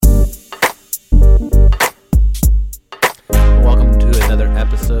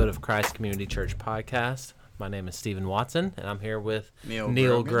of Christ Community Church Podcast. My name is Stephen Watson, and I'm here with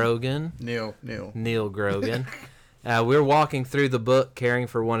Neal Grogan. Neal Grogan. We're walking through the book Caring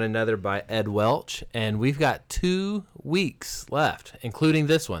for One Another by Ed Welch, and we've got 2 weeks left, including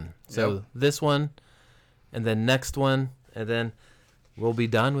this one. So This one, and then next one, and then we'll be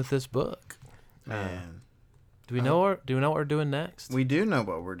done with this book. Man. Do we know what we're doing next? We do know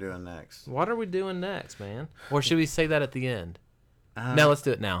what we're doing next. What are we doing next, man? Or should we say that at the end? No, let's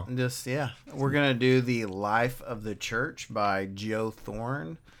do it now. We're going to do The Life of the Church by Joe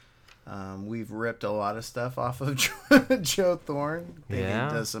Thorne. We've ripped a lot of stuff off of Joe Thorne. He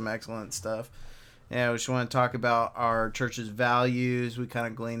does some excellent stuff. Yeah, we just want to talk about our church's values. We kind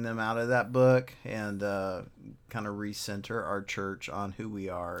of glean them out of that book and kind of recenter our church on who we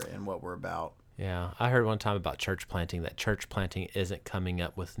are and what we're about. Yeah, I heard one time about church planting that church planting isn't coming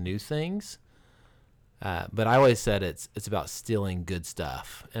up with new things. But I always said it's about stealing good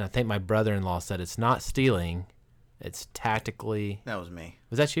stuff. And I think my brother-in-law said it's not stealing, it's tactically... That was me.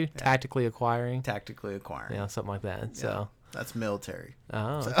 Was that you? Yeah. Tactically acquiring? Tactically acquiring. Yeah, something like that. Yeah. So that's military.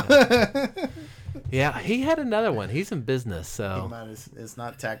 Oh, okay. Yeah, he had another one. He's in business, so... It's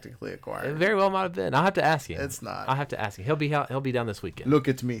not tactically acquiring. It very well might have been. I'll have to ask him. It's not. I'll have to ask him. He'll be down this weekend. Look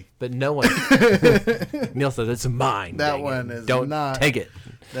at me. But no one... Neal says, it's mine. That one is Don't not... take it.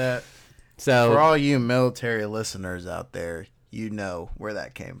 So for all you military listeners out there, you know where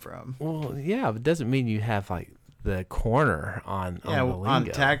that came from. Well, yeah, but it doesn't mean you have like the corner on the lingo. On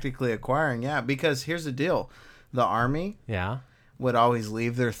tactically acquiring, because here's the deal. The Army would always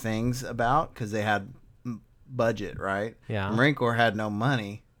leave their things about because they had budget, right? Yeah. Marine Corps had no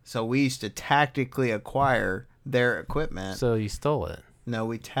money, so we used to tactically acquire their equipment. So you stole it? No,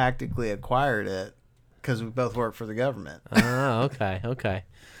 we tactically acquired it because we both work for the government. Oh, okay.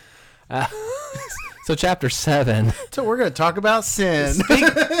 So chapter 7. So we're going to talk about sin.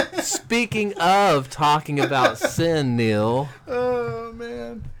 Speaking of talking about sin, Neal. Oh,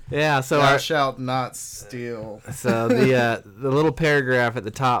 man. Yeah, so thou shalt not steal. So the little paragraph at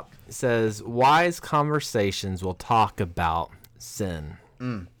the top says, wise conversations will talk about sin.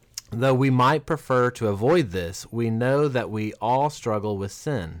 Though we might prefer to avoid this, we know that we all struggle with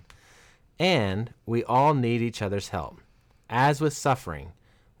sin, and we all need each other's help. As with suffering,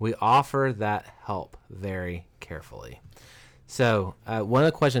 we offer that help very carefully. So one of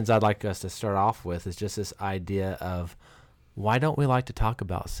the questions I'd like us to start off with is just this idea of why don't we like to talk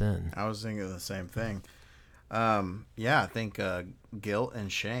about sin? I was thinking the same thing. I think guilt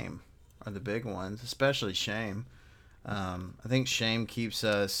and shame are the big ones, especially shame. I think shame keeps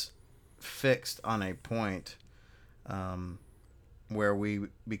us fixed on a point where we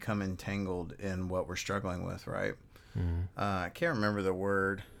become entangled in what we're struggling with, right? I can't remember the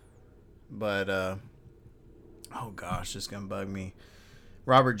word, but oh gosh, it's gonna bug me.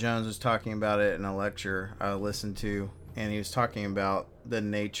 Robert Jones was talking about it in a lecture I listened to, and he was talking about the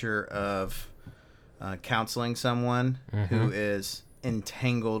nature of counseling someone who is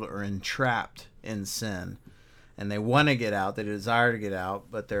entangled or entrapped in sin, and they want to get out, they desire to get out,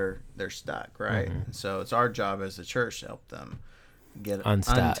 but they're stuck, right? So it's our job as a church to help them get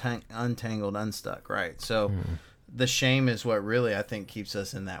untangled, unstuck, right? So the shame is what really, I think, keeps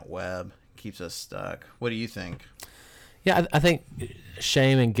us in that web, keeps us stuck. What do you think? Yeah, I think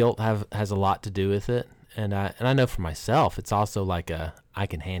shame and guilt has a lot to do with it. And I know for myself, it's also like I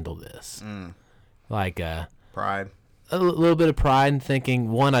can handle this. Like pride. A little bit of pride in thinking,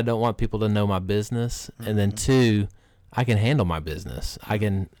 one, I don't want people to know my business. And then 2, I can handle my business. I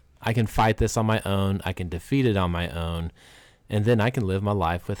can fight this on my own. I can defeat it on my own. And then I can live my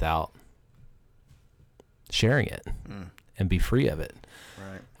life without sharing it and be free of it.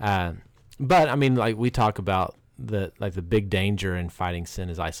 Right. But I mean, like we talk about the big danger in fighting sin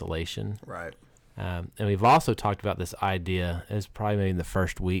is isolation. Right. And we've also talked about this idea. It was probably maybe in the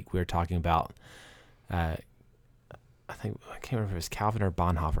first week we were talking about. I can't remember if it was Calvin or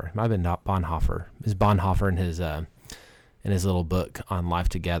Bonhoeffer. It might have been not Bonhoeffer. It was Bonhoeffer in his little book on Life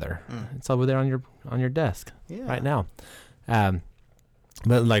Together. It's over there on your desk right now. But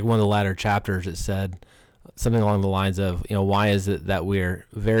like one of the latter chapters, it said something along the lines of, why is it that we're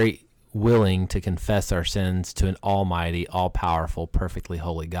very willing to confess our sins to an almighty, all-powerful, perfectly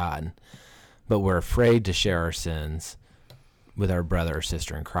holy God, but we're afraid to share our sins with our brother or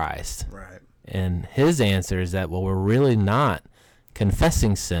sister in Christ? Right. And his answer is that, we're really not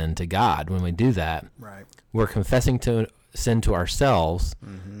confessing sin to God when we do that. Right. We're confessing sin to ourselves,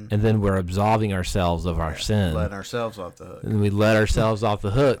 and then we're absolving ourselves of our sin. Letting ourselves off the hook. And we let ourselves off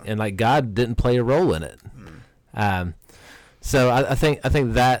the hook, and like God didn't play a role in it. So I think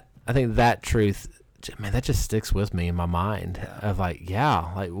that truth man, that just sticks with me in my mind of like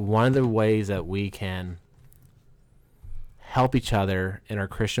one of the ways that we can help each other in our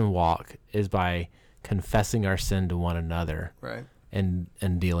Christian walk is by confessing our sin to one another, right, and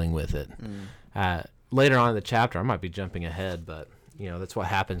dealing with it. Later on in the chapter, I might be jumping ahead, but that's what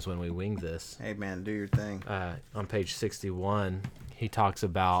happens when we wing this. Hey man, do your thing. On page 61, he talks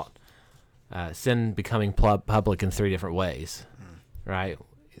about sin becoming public in 3 different ways, right?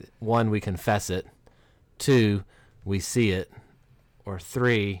 1, we confess it. 2, we see it. Or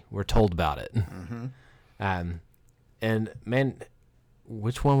 3, we're told about it. And man,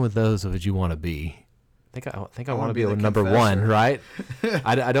 which one of those would you want to be? I think I want to be number confessor. 1, right?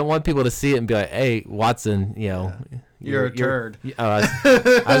 I don't want people to see it and be like, "Hey, Watson, you're a turd." I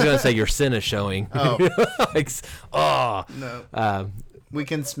was going to say your sin is showing. Oh, no. We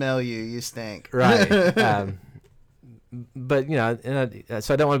can smell you. You stink. Right. But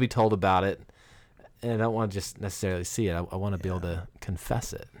so I don't want to be told about it, and I don't want to just necessarily see it. I want to be able to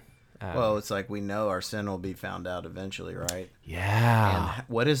confess it. Well, it's like we know our sin will be found out eventually, right? Yeah. And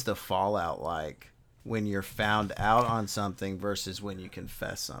what is the fallout like when you're found out on something versus when you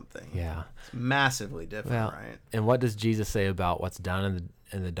confess something? Yeah. It's massively different, right? And what does Jesus say about what's done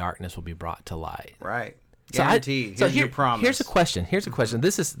in the darkness will be brought to light? Right. Guaranteed. Here's your promise. Here's a question.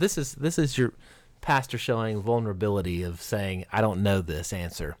 This is your pastor showing vulnerability of saying, I don't know this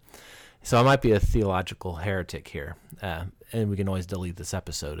answer. So I might be a theological heretic here. And we can always delete this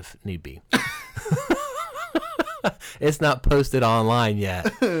episode if need be. It's not posted online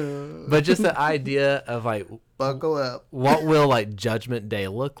yet. But just the idea of like, buckle up. What will like Judgment Day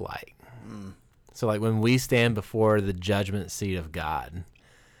look like? So like when we stand before the judgment seat of God,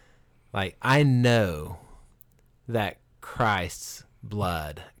 like I know that Christ's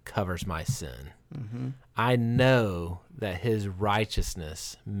blood covers my sin. I know that his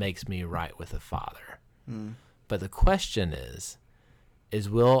righteousness makes me right with the Father. But the question is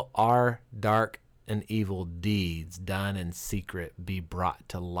will our dark and evil deeds done in secret be brought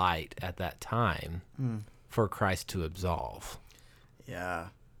to light at that time for Christ to absolve? Yeah.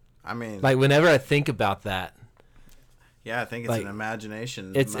 I mean, like whenever I think about that. Yeah, I think it's like, an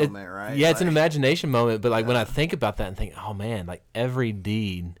imagination moment, right? Yeah, it's an imagination moment. But like when I think about that and think, oh man, like every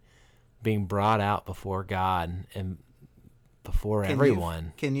deed being brought out before God and before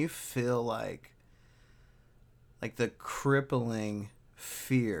everyone. Can you feel like the crippling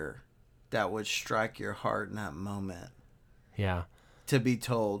fear that would strike your heart in that moment? Yeah. To be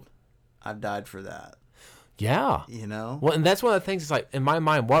told, I've died for that. Yeah. Well, and that's one of the things, it's like, in my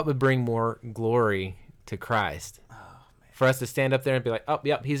mind, what would bring more glory to Christ? Oh, man. For us to stand up there and be like, oh,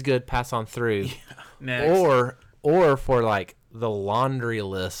 yep, he's good, pass on through. Yeah. Next. Or for, like, the laundry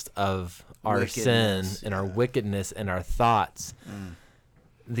list of our sin and our wickedness and our thoughts,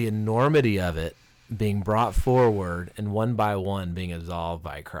 the enormity of it being brought forward and one by one being absolved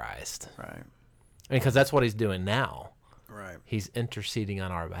by Christ. Right. Because that's what he's doing now. Right. He's interceding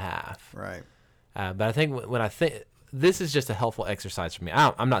on our behalf. Right. But I think when I think this is just a helpful exercise for me.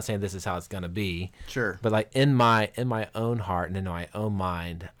 I'm not saying this is how it's going to be. Sure. But like in my own heart and in my own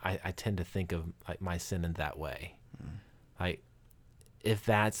mind, I tend to think of like my sin in that way. Like if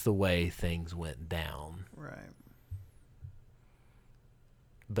that's the way things went down. Right.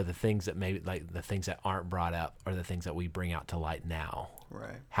 But the things that maybe like the things that aren't brought up are the things that we bring out to light now.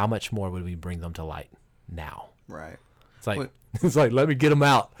 Right. How much more would we bring them to light now? Right. It's like let me get them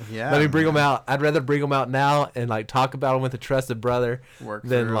out. Yeah. Let me bring them out. I'd rather bring them out now and like talk about them with a trusted brother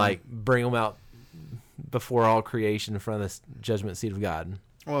than like bring them out before all creation in front of the judgment seat of God.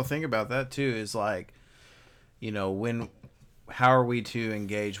 Well, think about that too. Is like, how are we to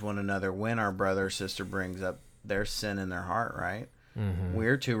engage one another when our brother or sister brings up their sin in their heart, right? Mm-hmm.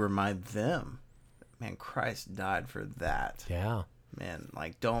 We're to remind them, man, Christ died for that. Yeah. Man,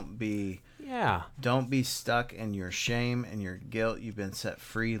 like don't be stuck in your shame and your guilt. You've been set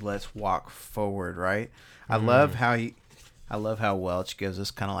free. Let's walk forward, right? I love how Welch gives us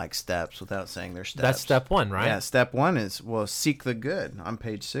kind of like steps without saying they're steps. That's step 1, right? Yeah, step 1 is seek the good on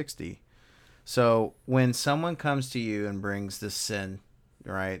page 60. So when someone comes to you and brings this sin,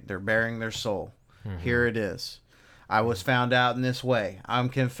 right? They're bearing their soul. Mm-hmm. Here it is. I was found out in this way. I'm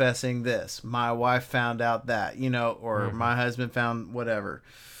confessing this. My wife found out that, or my husband found whatever.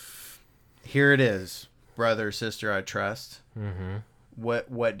 Here it is, brother or sister I trust. Mm-hmm.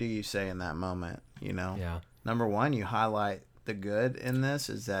 What do you say in that moment? Yeah. Number 1, you highlight the good in this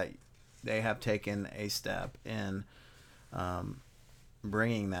is that they have taken a step in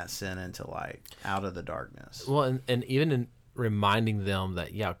bringing that sin into light, out of the darkness. Well, and even in reminding them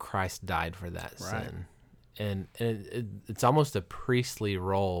that, Christ died for that sin. and it's almost a priestly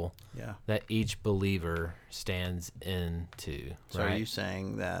role that each believer stands into. So right? Are you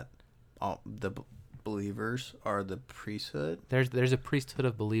saying that all the believers are the priesthood? There's a priesthood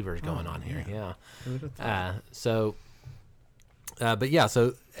of believers going on here. Yeah. Who would have thought? So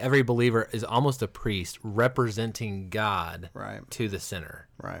every believer is almost a priest representing God to the sinner,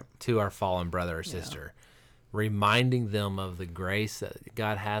 to our fallen brother or sister, reminding them of the grace that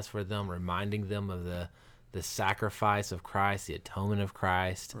God has for them, reminding them of the sacrifice of Christ, the atonement of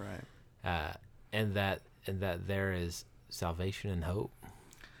Christ, and that there is salvation and hope.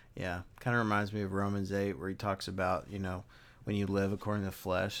 Yeah, kind of reminds me of Romans 8, where he talks about, when you live according to the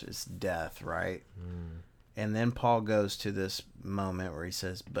flesh, it's death, right? And then Paul goes to this moment where he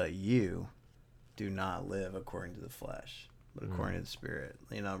says, but you do not live according to the flesh, but according to the Spirit.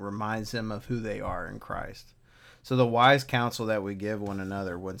 Reminds them of who they are in Christ. So the wise counsel that we give one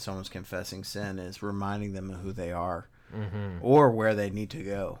another when someone's confessing sin is reminding them of who they are or where they need to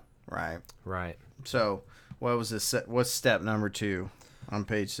go, right? Right. So what's step number 2 on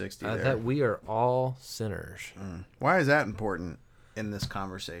page 60 there? That we are all sinners. Why is that important in this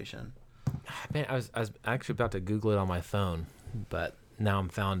conversation? Man, I was actually about to Google it on my phone, but now I'm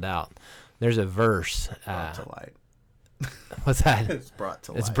found out. There's a verse. Brought to light. What's that? It's brought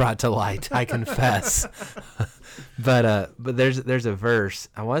to light. It's brought to light. I confess. But there's a verse.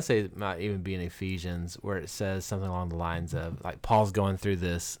 I want to say it might even be in Ephesians where it says something along the lines of, like, Paul's going through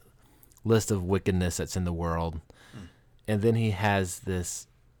this list of wickedness that's in the world, and then he has this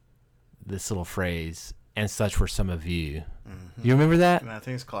little phrase, and such were some of you. You remember that? I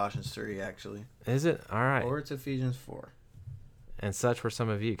think it's Colossians 3, actually. Is it? All right. Or it's Ephesians 4. And such were some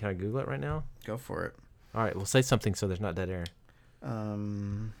of you. Can I Google it right now? Go for it. All right. We'll say something so there's not dead air.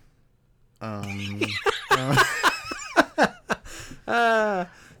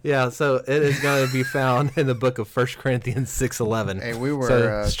 Yeah, so it is going to be found in the book of 1 Corinthians 6:11. Hey, we were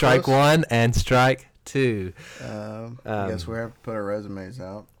so strike close. 1 and strike 2. I guess we have to put our resumes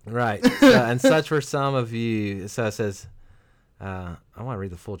out. Right. And such were some of you. So it says, I want to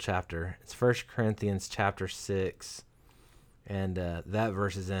read the full chapter. It's 1 Corinthians chapter 6, and that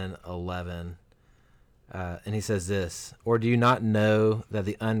verse is in 11. And he says this, or do you not know that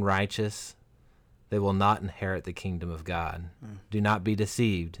the unrighteous, they will not inherit the kingdom of God? Do not be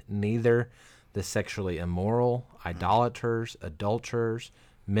deceived, neither the sexually immoral, idolaters, adulterers,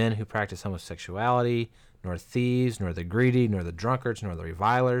 men who practice homosexuality, nor thieves, nor the greedy, nor the drunkards, nor the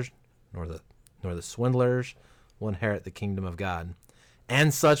revilers, nor the swindlers will inherit the kingdom of God.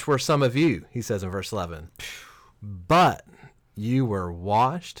 And such were some of you, he says in verse 11. But you were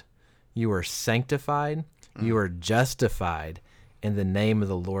washed, you were sanctified, you were justified in the name of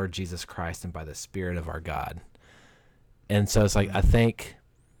the Lord Jesus Christ and by the Spirit of our God. And so it's like, I think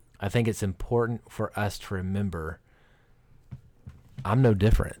it's important for us to remember I'm no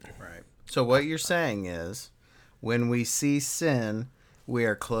different. Right. So what you're saying is, when we see sin, we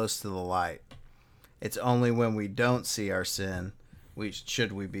are close to the light. It's only when we don't see our sin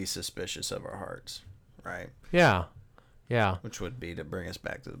should we be suspicious of our hearts, right? Yeah. Yeah. Which would be to bring us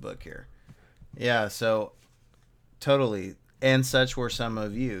back to the book here. Yeah, so totally. And such were some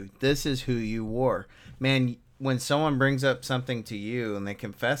of you. This is who you were. Man, when someone brings up something to you and they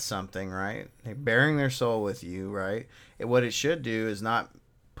confess something, right? They're bearing their soul with you, right? What it should do is not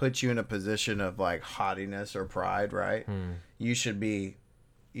put you in a position of like haughtiness or pride, right? You should be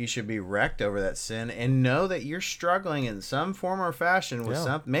wrecked over that sin and know that you're struggling in some form or fashion with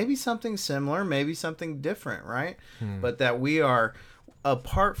maybe something similar, maybe something different, right? But that we are,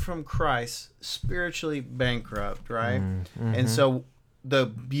 apart from Christ, spiritually bankrupt, right? And so the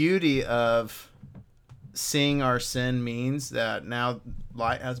beauty of seeing our sin means that now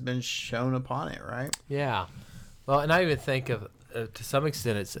light has been shown upon it, right? Yeah. Well, and I even think of to some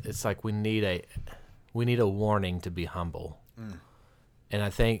extent it's like we need a warning to be humble. And I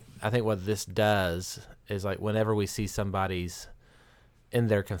think what this does is, like, whenever we see somebody's in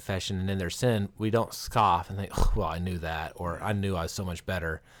their confession and in their sin, we don't scoff and think, oh, well, I knew that, or I knew I was so much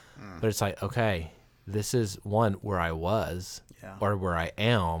better. But it's like, okay, this is one where I was, or where I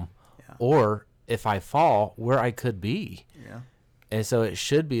am, or if I fall, where I could be. And so it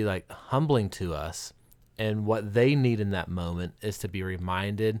should be like humbling to us. And what they need in that moment is to be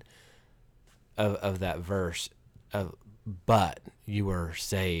reminded of that verse of, but you were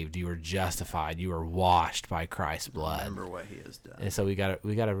saved, you were justified, you were washed by Christ's blood. Remember what he has done. And so we got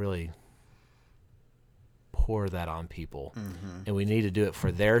to really pour that on people. And we need to do it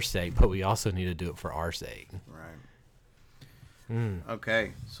for their sake, but we also need to do it for our sake. Right.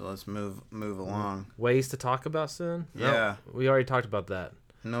 Okay, so let's move along. Ways to talk about sin? Yeah. No, we already talked about that.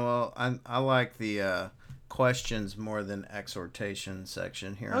 No, well, I like the questions more than exhortation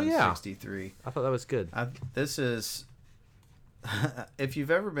section here on 63. I thought that was good. This is, if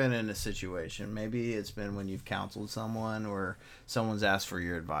you've ever been in a situation, maybe it's been when you've counseled someone or someone's asked for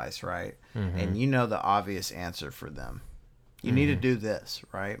your advice, right? Mm-hmm. And you know the obvious answer for them. You need to do this,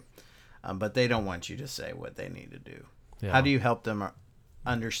 right? But they don't want you to say what they need to do. Yeah. How do you help them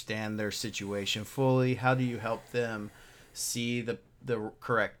understand their situation fully? How do you help them see the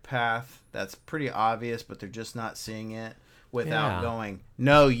correct path? That's pretty obvious, but they're just not seeing it without going,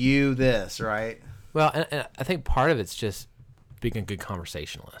 no, you this, right? Well, and I think part of it's just being a good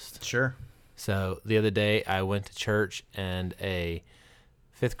conversationalist. Sure. So the other day I went to church and a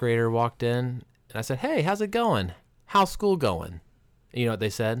 5th grader walked in and I said, hey, how's it going? How's school going? You know what they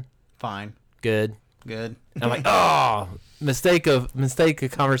said? Fine. Good. And I'm like, oh, mistake of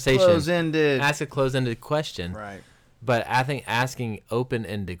conversation. Close-ended. Ask a close-ended question. Right. But I think asking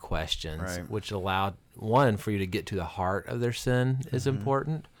open-ended questions, which allowed, one, for you to get to the heart of their sin is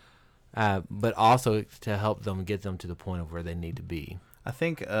important, but also to help them get them to the point of where they need to be. I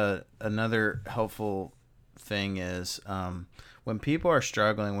think another helpful thing is when people are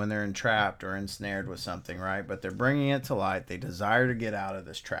struggling, when they're entrapped or ensnared with something, right? But they're bringing it to light. They desire to get out of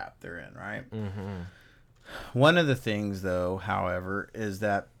this trap they're in, right? Mm-hmm. One of the things, though, however, is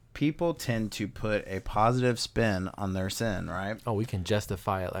that people tend to put a positive spin on their sin, right? Oh, we can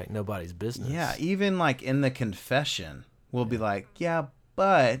justify it like nobody's business. Yeah, even like in the confession, we'll be like, yeah,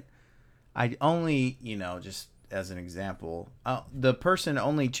 but I only, just as an example, the person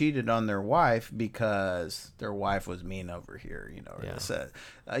only cheated on their wife because their wife was mean over here,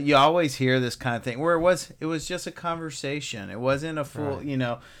 you always hear this kind of thing where it was just a conversation. It wasn't a full,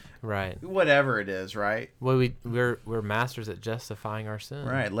 right, whatever it is, right? Well, we're masters at justifying our sin,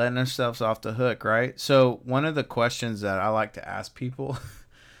 right? Letting ourselves off the hook, right? So one of the questions that I like to ask people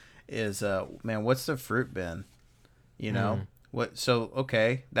is, man, what's the fruit been? What? So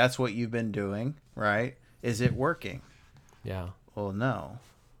okay, that's what you've been doing, right? Is it working? Yeah. Well, no.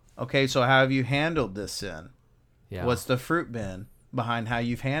 Okay, so how have you handled this sin? Yeah. What's the fruit been behind how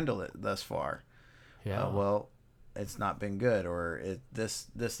you've handled it thus far? Yeah. Well, it's not been good, or this,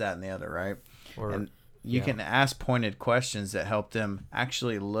 that, and the other, right? And you can ask pointed questions that help them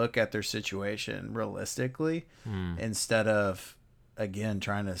actually look at their situation realistically instead of, again,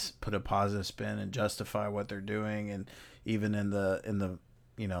 trying to put a positive spin and justify what they're doing, and even in the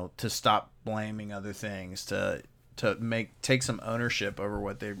to stop blaming other things, to take some ownership over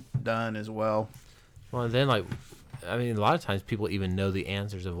what they've done as well. Well, then, a lot of times people even know the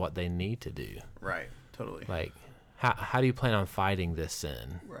answers of what they need to do. Right. Totally. Like, how do you plan on fighting this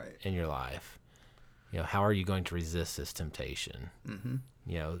sin in your life? How are you going to resist this temptation?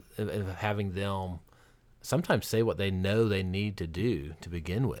 Mm-hmm. Having them sometimes say what they know they need to do to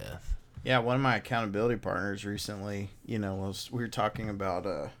begin with. Yeah, one of my accountability partners recently, we were talking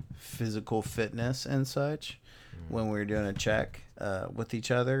about physical fitness and such when we were doing a check with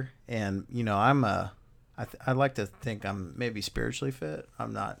each other. And, I like to think I'm maybe spiritually fit.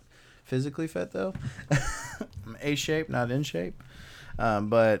 I'm not physically fit, though. I'm A-shape, not in shape.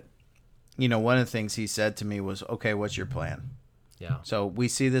 But, one of the things he said to me was, okay, what's your plan? Yeah. So we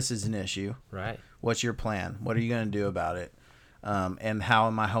see this as an issue. Right. What's your plan? What are you going to do about it? And how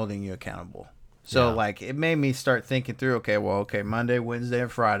am I holding you accountable? So it made me start thinking through, Monday, Wednesday,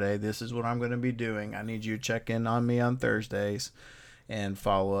 and Friday, this is what I'm going to be doing. I need you to check in on me on Thursdays and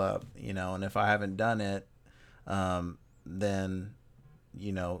follow up, and if I haven't done it, then,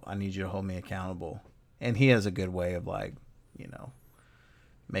 I need you to hold me accountable. And he has a good way of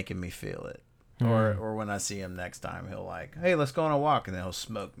making me feel it. Or when I see him next time, he'll hey, let's go on a walk, and then he'll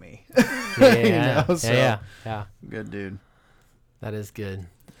smoke me. Yeah. Yeah. Good dude. That is good.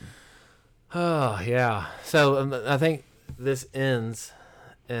 Oh, yeah. So I think this ends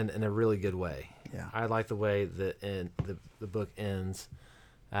in a really good way. Yeah. I like the way that the book ends.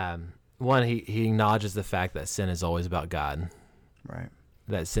 One, he acknowledges the fact that sin is always about God. Right.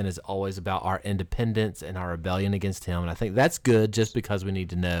 That sin is always about our independence and our rebellion against him. And I think that's good just because we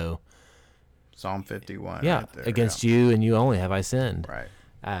need to know. Psalm 51. Yeah. Right there, against you and you only have I sinned.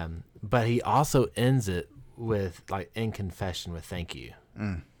 Right. But he also ends it with in confession with thank you.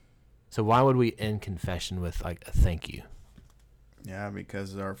 So why would we end confession with a thank you? Yeah,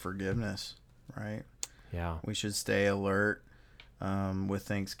 because of our forgiveness, right? Yeah. We should stay alert with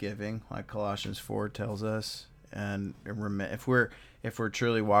thanksgiving, like Colossians 4 tells us. And if we're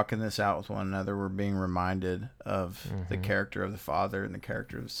truly walking this out with one another, we're being reminded of the character of the Father and the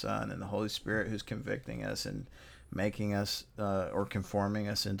character of the Son and the Holy Spirit, who's convicting us and making us or conforming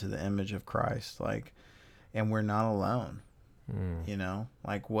us into the image of Christ. And we're not alone. You know,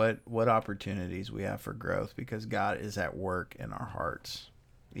 like what opportunities we have for growth, because God is at work in our hearts,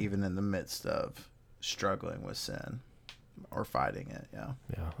 even in the midst of struggling with sin or fighting it. Yeah.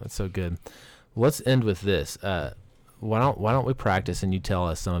 Yeah, that's so good. Let's end with this. Why don't we practice and you tell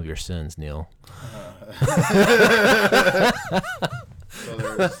us some of your sins, Neal?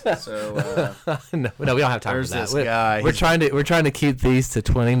 No, we don't have time for that. There's this guy. We're trying to keep these to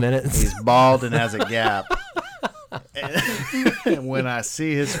 20 minutes. He's bald and has a gap. And when I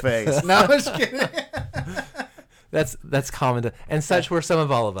see his face, no, I'm just kidding. That's common, and such were some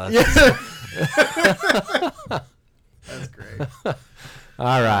of all of us. Yeah. That's great.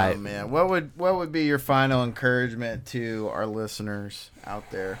 All right, man. What would be your final encouragement to our listeners out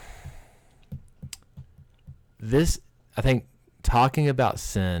there? I think talking about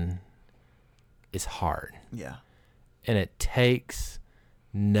sin is hard. Yeah. And it takes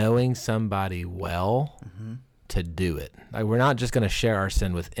knowing somebody well to do it. Like, we're not just going to share our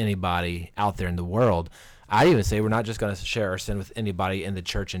sin with anybody out there in the world. I'd even say we're not just going to share our sin with anybody in the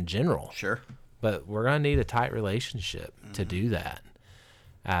church in general. Sure. But we're going to need a tight relationship to do that.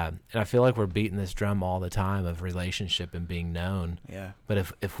 And I feel like we're beating this drum all the time of relationship and being known. Yeah. But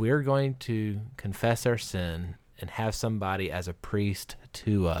if we're going to confess our sin and have somebody as a priest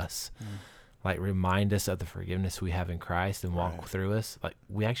to us, like remind us of the forgiveness we have in Christ and walk through us, like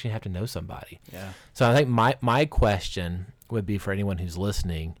we actually have to know somebody. Yeah. So I think my question would be for anyone who's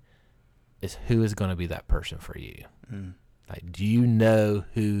listening is, who is going to be that person for you? Like, do you know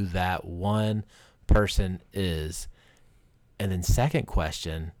who that one person is? And then second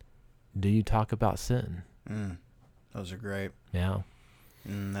question, do you talk about sin? Those are great. Yeah.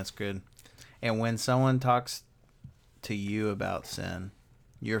 That's good. And when someone talks to you about sin,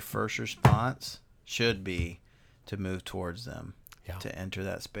 your first response should be to move towards them, to enter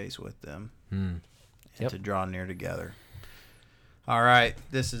that space with them, and to draw near together. All right.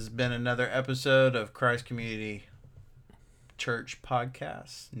 This has been another episode of Christ Community Church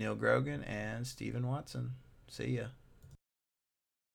Podcast. Neal Grogan and Stephen Watson. See ya.